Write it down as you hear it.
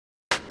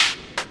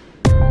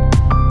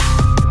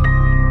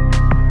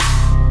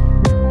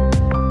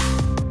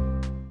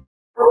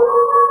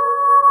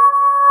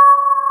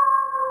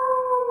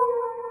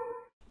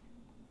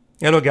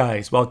Hello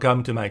guys,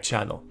 welcome to my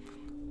channel.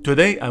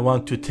 Today I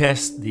want to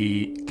test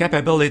the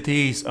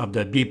capabilities of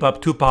the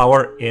Bebop 2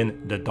 Power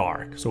in the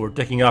dark. So we're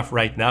taking off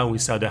right now. We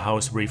saw the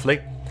house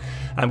briefly.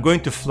 I'm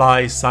going to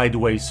fly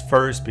sideways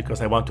first because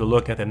I want to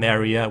look at an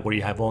area where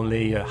you have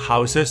only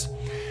houses.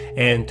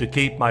 And to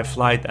keep my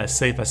flight as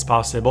safe as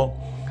possible,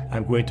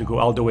 I'm going to go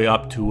all the way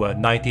up to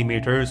 90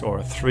 meters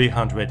or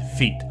 300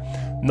 feet.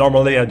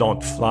 Normally I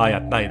don't fly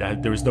at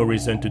night, there is no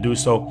reason to do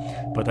so,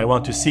 but I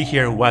want to see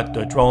here what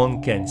the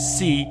drone can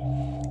see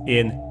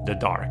in the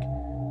dark.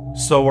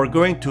 So we're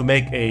going to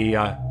make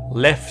a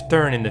left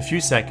turn in a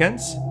few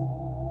seconds.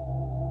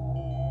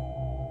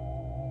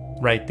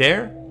 Right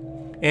there.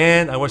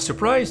 And I was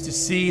surprised to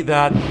see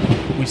that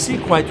we see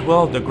quite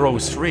well the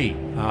grocery.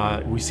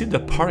 We see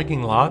the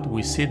parking lot,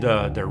 we see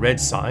the red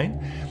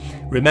sign.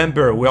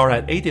 Remember, we are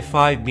at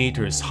 85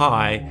 meters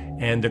high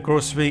and the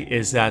grocery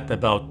is at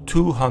about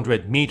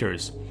 200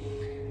 meters.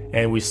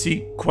 And we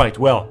see quite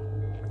well.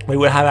 We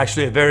would have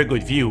actually a very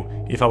good view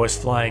if I was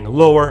flying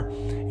lower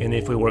and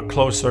if we were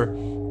closer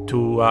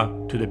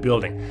to the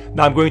building.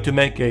 Now I'm going to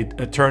make a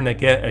turn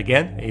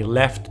again, a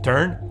left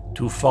turn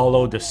to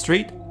follow the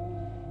street.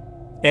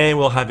 And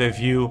we'll have a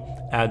view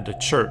at the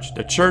church.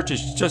 The church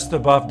is just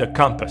above the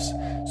compass,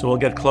 so we'll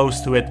get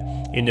close to it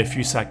in a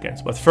few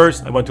seconds. But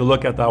first, I want to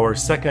look at our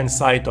second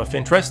site of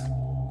interest.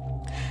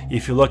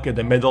 If you look at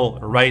the middle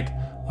right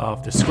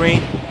of the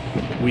screen,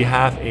 we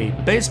have a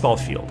baseball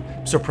field.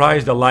 I'm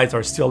surprised the lights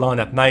are still on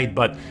at night,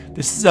 but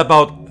this is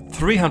about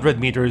 300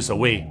 meters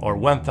away, or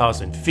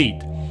 1,000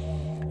 feet.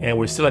 And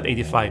we're still at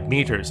 85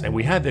 meters, and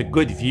we have a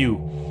good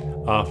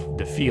view of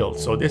the field.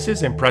 So this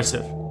is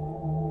impressive.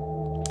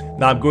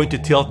 Now I'm going to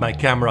tilt my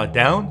camera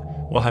down.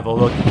 We'll have a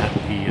look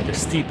at the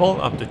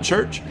steeple of the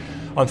church.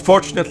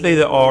 Unfortunately,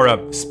 there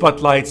are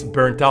spotlights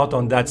burnt out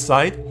on that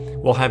side.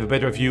 We'll have a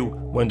better view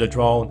when the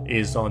drone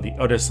is on the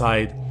other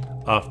side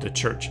of the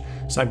church.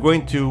 So I'm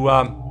going to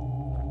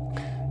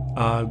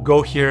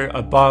go here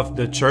above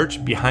the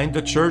church, behind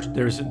the church.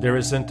 There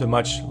isn't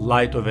much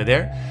light over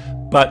there,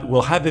 but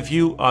we'll have a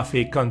view of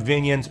a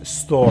convenience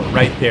store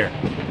right there.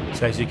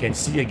 So as you can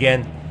see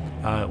again,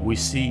 we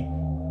see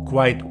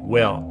quite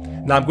well.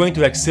 Now I'm going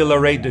to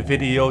accelerate the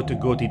video to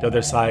go to the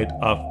other side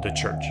of the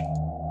church.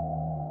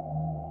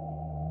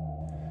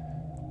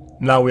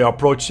 Now we are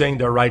approaching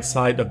the right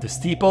side of the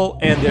steeple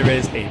and there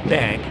is a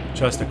bank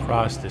just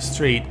across the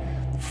street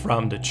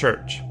from the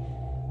church.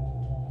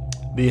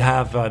 We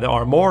have, there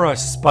are more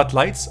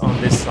spotlights on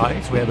this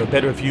side, so we have a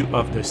better view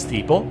of the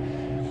steeple.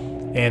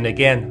 And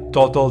again,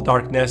 total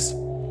darkness,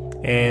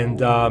 and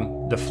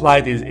the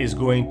flight is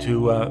going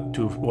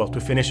to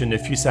finish in a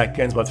few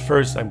seconds. But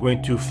first, I'm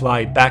going to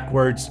fly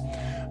backwards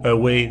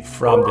away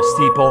from the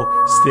steeple,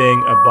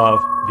 staying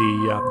above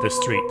the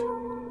street.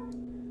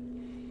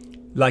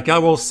 Like I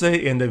will say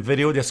in the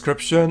video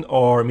description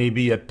or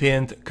maybe a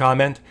pinned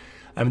comment,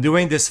 I'm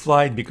doing this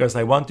flight because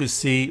I want to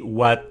see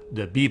what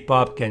the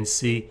Bebop can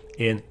see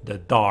in the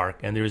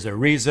dark, and there is a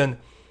reason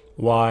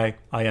why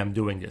I am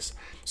doing this.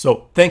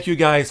 So thank you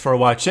guys for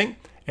watching,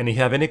 and if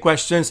you have any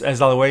questions,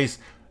 as always,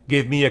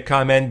 give me a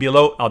comment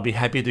below. I'll be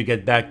happy to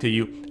get back to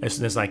you as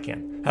soon as I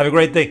can. Have a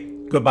great day.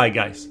 Goodbye,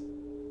 guys.